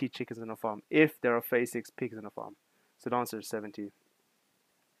 70 chickens on a farm if there are 36 pigs on a farm. So the answer is 70.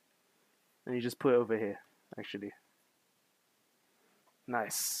 And you just put it over here, actually.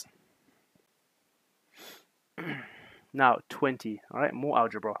 Nice. Now 20. All right, more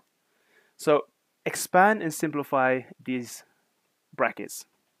algebra. So expand and simplify these brackets.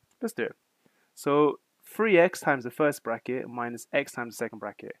 Let's do it. So 3x times the first bracket minus x times the second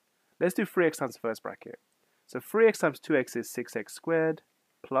bracket. Let's do 3x times the first bracket. So 3x times 2x is 6x squared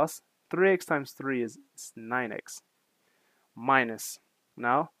plus 3x times 3 is 9x minus,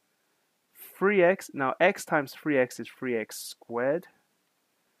 now 3x, now x times 3x is 3x squared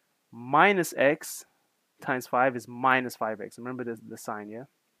minus x times 5 is minus 5x. Remember the sign, yeah?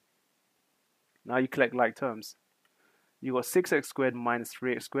 Now you collect like terms. You got 6x squared minus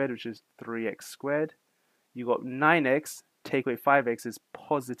 3x squared, which is 3x squared. You got 9x, take away 5x is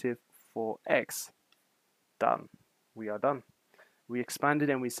positive 4x. Done. We are done. We expanded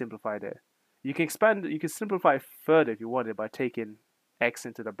and we simplified it. You can simplify further if you wanted by taking x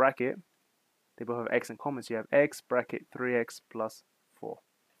into the bracket. They both have x in common, so you have x bracket 3x plus 4.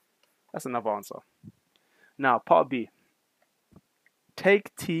 That's another answer. Now, part B.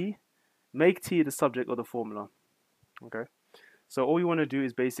 Take t, make t the subject of the formula. Okay. So all you want to do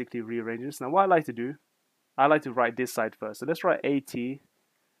is basically rearrange this. Now, what I like to do, I like to write this side first. So let's write at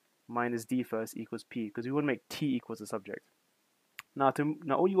minus d first equals p, because we want to make t equals the subject. Now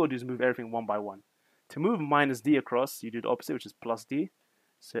all you got to do is move everything one by one. To move minus d across, you do the opposite, which is plus d.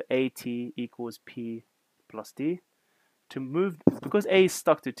 So at equals p plus d. To move, because a is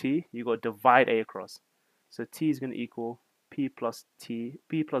stuck to t, you got to divide a across. So t is going to equal p plus d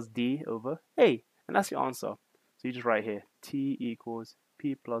over a, and that's your answer. So you just write here, t equals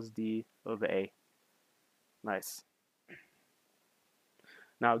p plus d over a. Nice.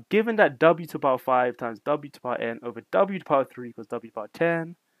 Now, given that w to the power 5 times w to the power n over w to the power 3 equals w to the power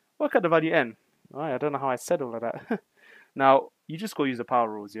 10, work out the value n. Alright, I don't know how I said all of that. Now, you just go use the power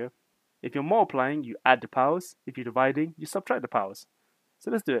rules, yeah? If you're multiplying, you add the powers. If you're dividing, you subtract the powers. So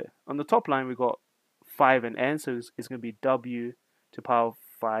let's do it. On the top line, we got 5 and n, so it's going to be w to the power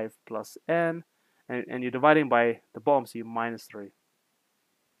 5 plus n. And you're dividing by the bottom, so you minus 3.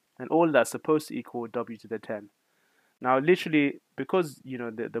 and all that's supposed to equal w to the 10. Now, literally, because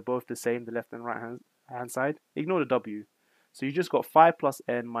they're both the same, the left and right hand side, ignore the w. So you just got 5 plus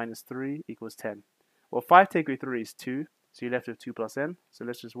n minus 3 equals 10. Well, 5 take away 3 is 2, so you're left with 2 plus n. So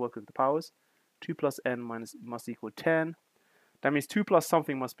let's just work with the powers. 2 plus n must equal 10. That means 2 plus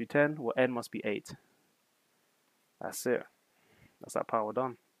something must be 10, well, n must be 8. That's it. That's that power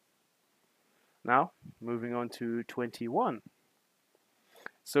done. Now, moving on to 21.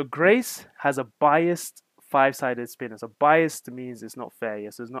 So Grace has a biased 5-sided spinner. So biased means it's not fair,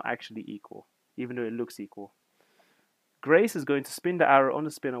 so it's not actually equal, even though it looks equal. Grace is going to spin the arrow on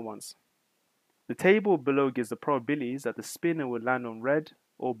the spinner once. The table below gives the probabilities that the spinner will land on red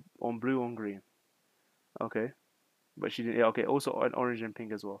or on blue or on green. Okay, but she didn't. Yeah, okay, also on orange and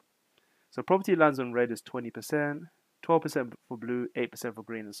pink as well. So probability lands on red is 20%, 12% for blue, 8% for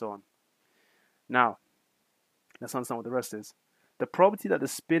green, and so on. Now, let's understand what the rest is. The probability that the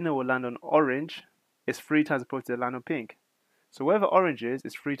spinner will land on orange is 3 times the probability to land on pink. So wherever orange is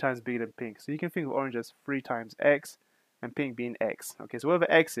 3 times bigger than pink. So you can think of orange as 3 times x and pink being x. Okay, so wherever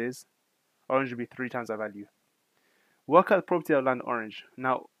x is, orange will be 3 times that value. Work out the probability that will land orange.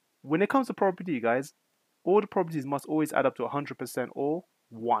 Now, when it comes to probability, guys, all the probabilities must always add up to 100% or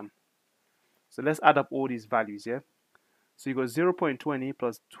 1. So let's add up all these values, yeah? So you got 0.20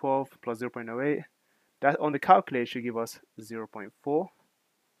 plus 12 plus 0.08. That on the calculator should give us 0.4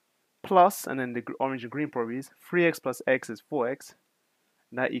 plus, and then the orange and green probabilities, 3x plus x is 4x,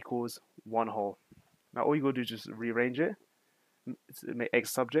 and that equals 1 whole. Now all you gotta do is just rearrange it, make x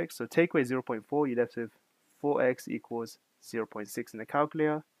subject, so take away 0.4, you're left with 4x equals 0.6 in the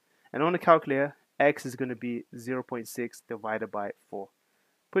calculator, and on the calculator, x is going to be 0.6 divided by 4.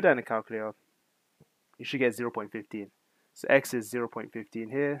 Put that in the calculator, you should get 0.15. So x is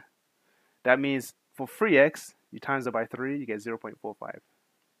 0.15 here. That means for 3x, you times it by 3, you get 0.45.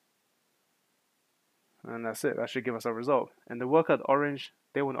 And that's it. That should give us a result. And the work out orange,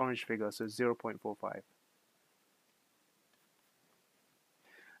 they want orange figure, so 0.45.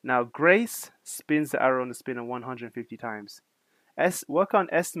 Now Grace spins the arrow on the spinner 150 times. Work out an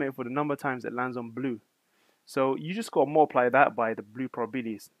estimate for the number of times it lands on blue. So you just got to multiply that by the blue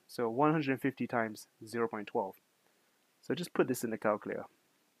probabilities. So 150 times 0.12. So just put this in the calculator.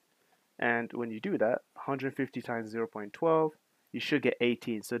 And when you do that, 150 times 0.12, you should get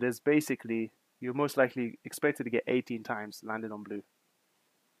 18. So there's basically, you're most likely expected to get 18 times landed on blue.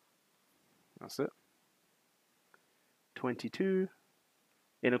 That's it. 22,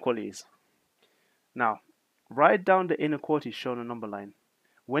 inequalities. Now, write down the inequalities shown on number line.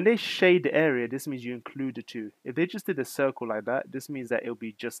 When they shade the area, this means you include the 2. If they just did a circle like that, this means that it'll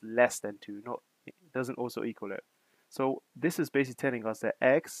be just less than 2. It doesn't also equal it. So this is basically telling us that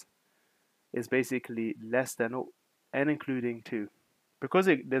x is basically less than n including 2. Because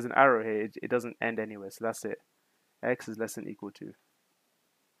there's an arrow here, it doesn't end anywhere, so that's it. X is less than or equal to.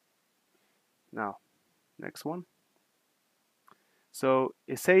 Now, next one. So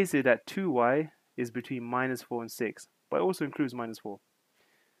it says here that 2y is between -4 and 6, but it also includes -4.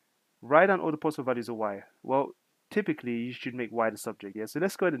 Write down all the possible values of y. Well, typically you should make y the subject, yeah? So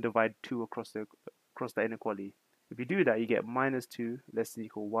let's go ahead and divide 2 across the inequality. If you do that, you get -2 less than or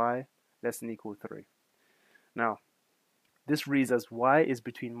equal y less than or equal 3. Now, this reads as y is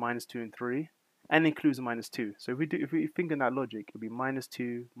between -2 and 3 and includes -2. So if we think in that logic, it would be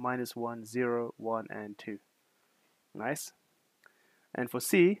 -2, -1, 0, 1, and 2. Nice. And for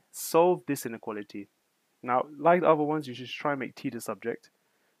C, solve this inequality. Now, like the other ones, you should try and make t the subject.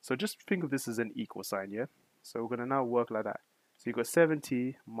 So just think of this as an equal sign, yeah? So we're going to now work like that. So you've got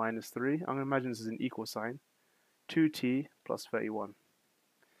 7t minus 3. I'm going to imagine this is an equal sign. 2t plus 31.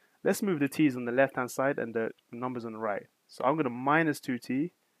 Let's move the t's on the left-hand side and the numbers on the right. So I'm going to minus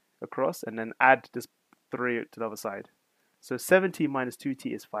 2t across and then add this 3 to the other side. So 7t minus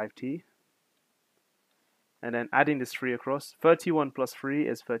 2t is 5t. And then adding this 3 across, 31 plus 3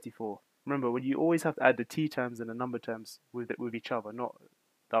 is 34. Remember, when you always have to add the t terms and the number terms with each other, not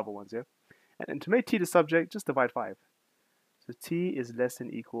the other ones, yeah? And to make t the subject, just divide 5. So t is less than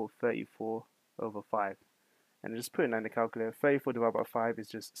or equal 34 over 5. And just put it in the calculator, 34 divided by 5 is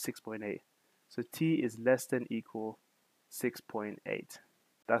just 6.8. So t is less than or equal 6.8.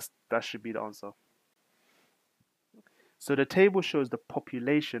 That should be the answer. So the table shows the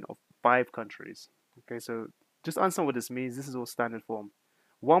population of 5 countries. Okay, so just understand what this means. This is all standard form.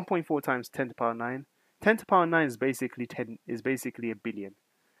 1.4 times 10 to the power 9. 10 to the power 9 is basically a billion.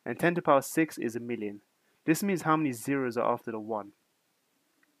 And 10 to the power 6 is a million. This means how many zeros are after the 1?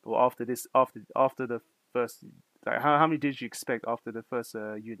 Or after the first, like how many did you expect after the first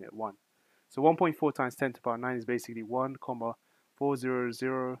unit, 1? So 1.4 times 10 to the power 9 is basically 1, 4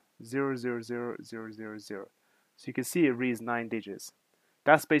 400,000,000. So you can see it reads 9 digits.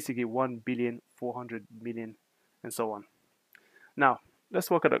 That's basically 1,400,000,000 and so on. Now, let's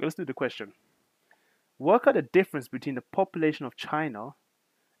do the question. Work out the difference between the population of China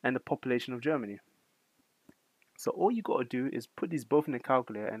and the population of Germany. So all you got to do is put these both in the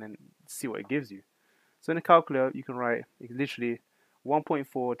calculator and then see what it gives you. So in the calculator, you can write literally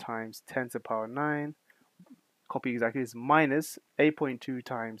 1.4 times 10 to the power 9, copy exactly, is minus 8.2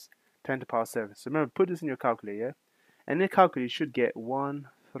 times 10 to the power 7. So remember, put this in your calculator, yeah? And in the calculator, you should get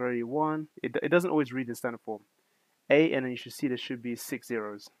 131. It doesn't always read in standard form. 8, and then you should see there should be 6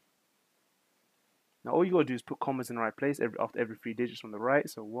 zeros. Now all you got to do is put commas in the right place after every 3 digits from the right.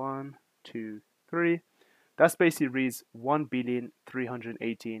 So 1, 2, 3. That's basically reads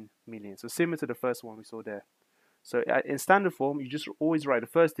 1,318,000,000. So similar to the first one we saw there. So in standard form, you just always write the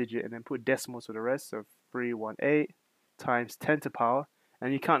first digit and then put decimals for the rest. So 318 times 10 to the power.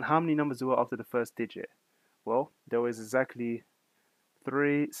 And you count how many numbers there were after the first digit. Well, there was exactly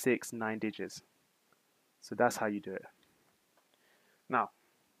 369 digits. So that's how you do it. Now,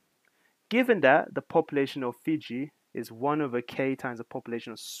 given that the population of Fiji is 1 over k times the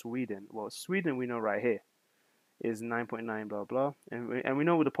population of Sweden. Well, Sweden we know right here is 9.9 blah blah. And we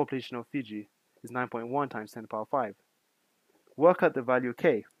know the population of Fiji is 9.1 times 10 to the power 5. Work out the value of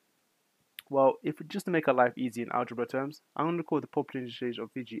k. Well, just to make our life easy in algebra terms, I'm going to call the population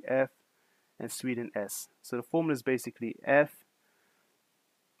of Fiji F and Sweden S. So the formula is basically F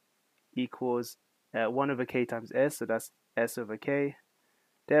equals 1 over k times S, so that's S over k.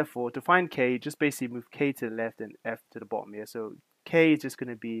 Therefore, to find k, just basically move k to the left and F to the bottom here. So k is just going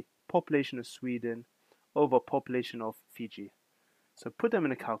to be population of Sweden over population of Fiji. So put them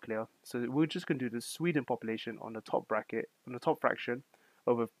in a calculator. So we're just going to do the Sweden population on the top bracket, on the top fraction,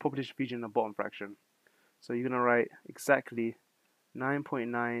 over population of Fiji in the bottom fraction. So you're going to write exactly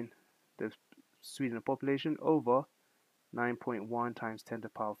 9.9, the Sweden population, over 9.1 times 10 to the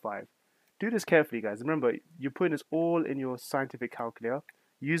power 5. Do this carefully, guys. Remember, you're putting this all in your scientific calculator.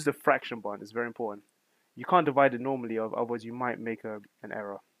 Use the fraction bond. It's very important. You can't divide it normally, otherwise you might make an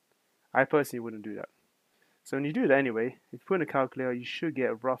error. I personally wouldn't do that. So when you do that anyway, if you put in a calculator, you should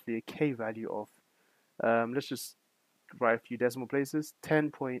get roughly a k value of, let's just write a few decimal places,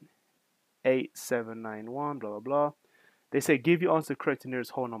 10.8791, blah, blah, blah. They say give your answer correct to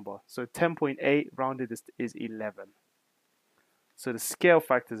nearest whole number. So 10.8 rounded is 11. So the scale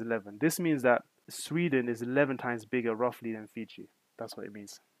factor is 11. This means that Sweden is 11 times bigger roughly than Fiji. That's what it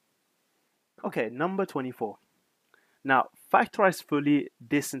means. Okay, number 24. Now, factorize fully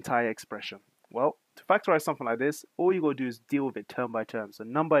this entire expression. Well, to factorize something like this, all you got to do is deal with it term by term. So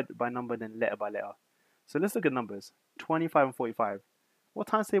number by number, then letter by letter. So let's look at numbers. 25 and 45. What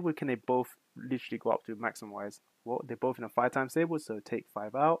times table can they both literally go up to maximum wise? Well, they're both in a 5 times table, so take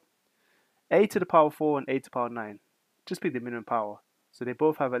 5 out. A to the power 4 and A to the power 9. Just pick the minimum power. So they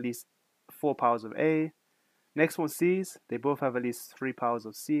both have at least 4 powers of A. Next one, C's. They both have at least 3 powers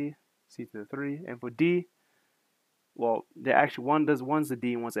of C. C to the 3. And for D, well, they actually one's a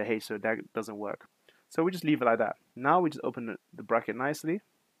D and one's a H, so that doesn't work. So we just leave it like that. Now we just open the bracket nicely,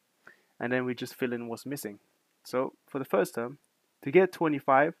 and then we just fill in what's missing. So for the first term, to get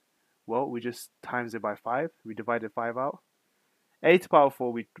 25, well, we just times it by 5. We divided 5 out. A to the power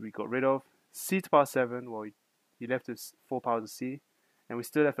 4 we got rid of. C to the power 7, well, you left us 4 powers of C, and we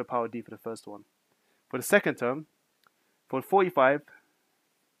still left a power D for the first one. For the second term, for 45,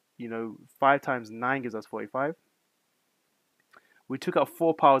 5 times 9 gives us 45. We took out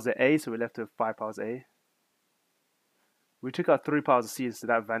 4 powers of A, so we left with 5 powers of A. We took out 3 powers of C, so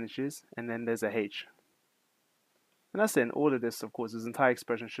that vanishes, and then there's a H. And that's it. And all of this, of course, this entire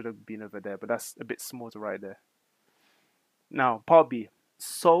expression should have been over there, but that's a bit small to write there. Now, part B.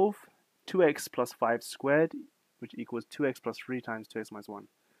 Solve 2x plus 5 squared, which equals 2x plus 3 times 2x minus 1.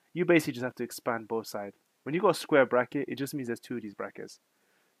 You basically just have to expand both sides. When you got a square bracket, it just means there's 2 of these brackets.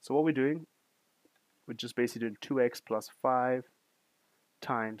 So what we're doing, we're just basically doing 2x plus 5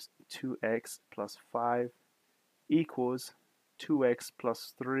 times 2x plus 5 equals 2x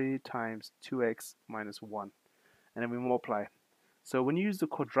plus 3 times 2x minus 1. And then we multiply. So when you use the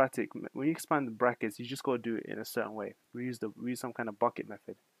quadratic, when you expand the brackets, you just got to do it in a certain way. We use some kind of bucket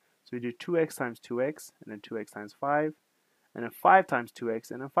method. So we do 2x times 2x, and then 2x times 5, and then 5 times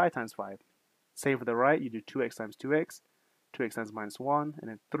 2x, and then 5 times 5. Same for the right, you do 2x times 2x, 2x times minus 1, and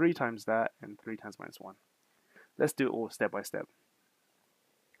then 3 times that, and 3 times minus 1. Let's do it all step by step.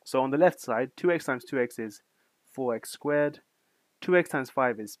 So on the left side, 2x times 2x is 4x squared, 2x times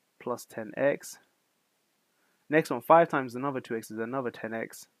 5 is plus 10x. Next one, 5 times another 2x is another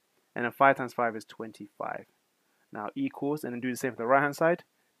 10x, and then 5 times 5 is 25. Now equals, and then do the same for the right hand side.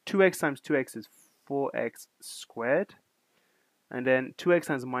 2x times 2x is 4x squared. And then 2x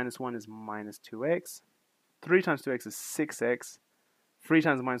times minus 1 is minus 2x. 3 times 2x is 6x. 3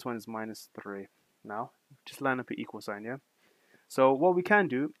 times minus 1 is minus 3. Now, just line up an equal sign, yeah? So what we can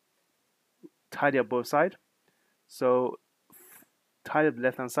do, tidy up both sides. So tidy up the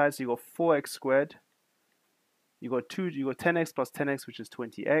left-hand side. So you got 4x squared. You got 10x plus 10x, which is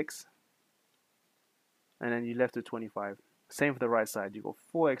 20x. And then you left with 25. Same for the right side. You got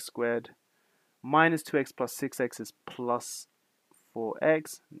 4x squared. Minus 2x plus 6x is plus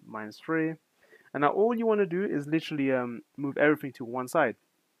 4x minus 3. And now all you want to do is literally move everything to one side.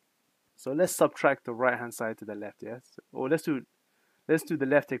 So let's subtract the right hand side to the left, yes? Or let's do the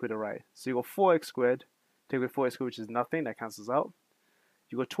left take with the right. So you got 4x squared, take away 4x squared, which is nothing, that cancels out.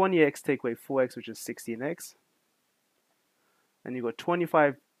 You got 20x, take away 4x, which is 16x. And you got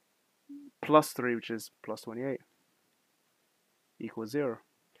 25 plus 3, which is plus 28, equals 0.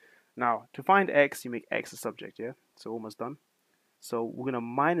 Now, to find x, you make x a subject, yeah? So almost done. So we're going to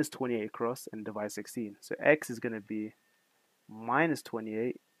minus 28 across and divide 16. So x is going to be minus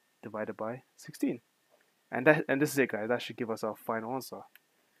 28 divided by 16. And this is it, guys. That should give us our final answer.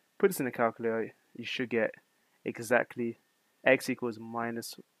 Put this in the calculator. You should get exactly x equals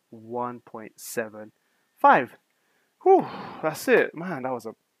minus 1.75. Whew, that's it. Man, that was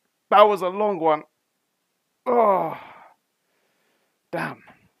a long one. Oh, damn.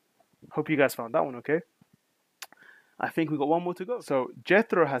 Hope you guys found that one okay. I think we got one more to go. So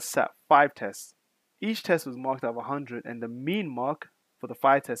Jethro has sat 5 tests. Each test was marked out of 100, and the mean mark for the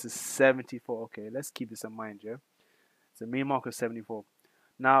 5 tests is 74. Okay, let's keep this in mind, yeah? So mean mark of 74.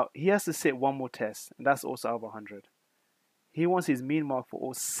 Now, he has to sit one more test, and that's also out of 100. He wants his mean mark for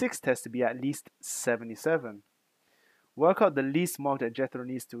all 6 tests to be at least 77. Work out the least mark that Jethro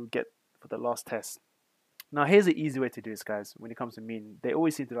needs to get for the last test. Now, here's an easy way to do this, guys, when it comes to mean. They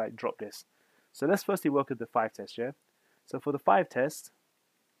always seem to like drop this. So let's firstly work with the 5 tests, yeah? So for the 5 tests,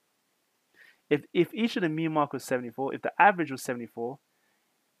 if each of the mean mark was 74, if the average was 74,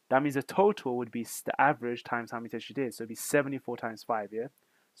 that means the total would be the average times how many tests you did. So it'd be 74 times 5, yeah?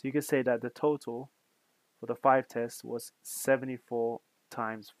 So you could say that the total for the 5 tests was 74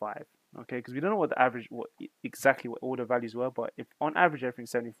 times 5. Okay, because we don't know what the average, exactly what all the values were, but if on average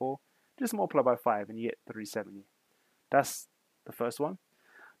everything's 74, just multiply by 5 and you get 370. That's the first one.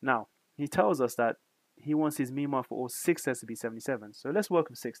 Now, he tells us that he wants his mean mark for all 6 tests to be 77. So let's work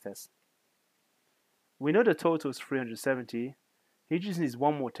with 6 tests. We know the total is 370. He just needs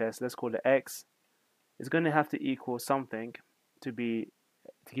one more test. Let's call it x. It's going to have to equal something to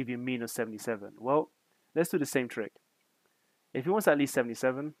give you a mean of 77. Well, let's do the same trick. If he wants at least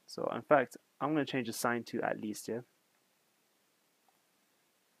 77, so in fact, I'm going to change the sign to at least, yeah?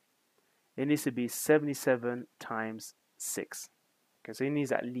 It needs to be 77 times 6. Okay, so he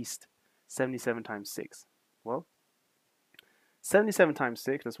needs at least 77 times 6. Well, 77 times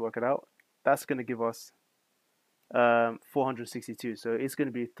 6, let's work it out. That's going to give us 462. So it's going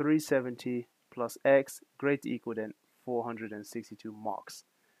to be 370 plus x greater equal than 462 marks.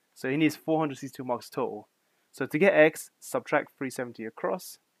 So he needs 462 marks total. So to get x, subtract 370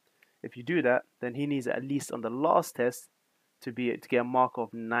 across. If you do that, then he needs at least on the last test to get a mark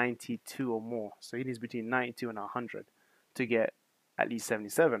of 92 or more. So he needs between 92 and 100 to get at least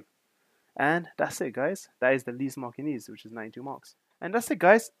 77. And that's it, guys. That is the least mark he needs, which is 92 marks. And that's it,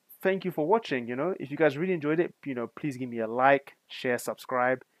 guys. Thank you for watching. If you guys really enjoyed it, please give me a like, share,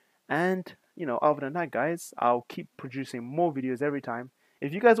 subscribe. And, other than that, guys, I'll keep producing more videos every time.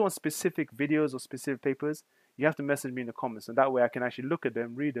 If you guys want specific videos or specific papers, you have to message me in the comments, and that way I can actually look at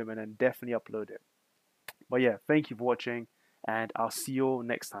them, read them, and then definitely upload it. But yeah, thank you for watching, and I'll see you all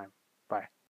next time.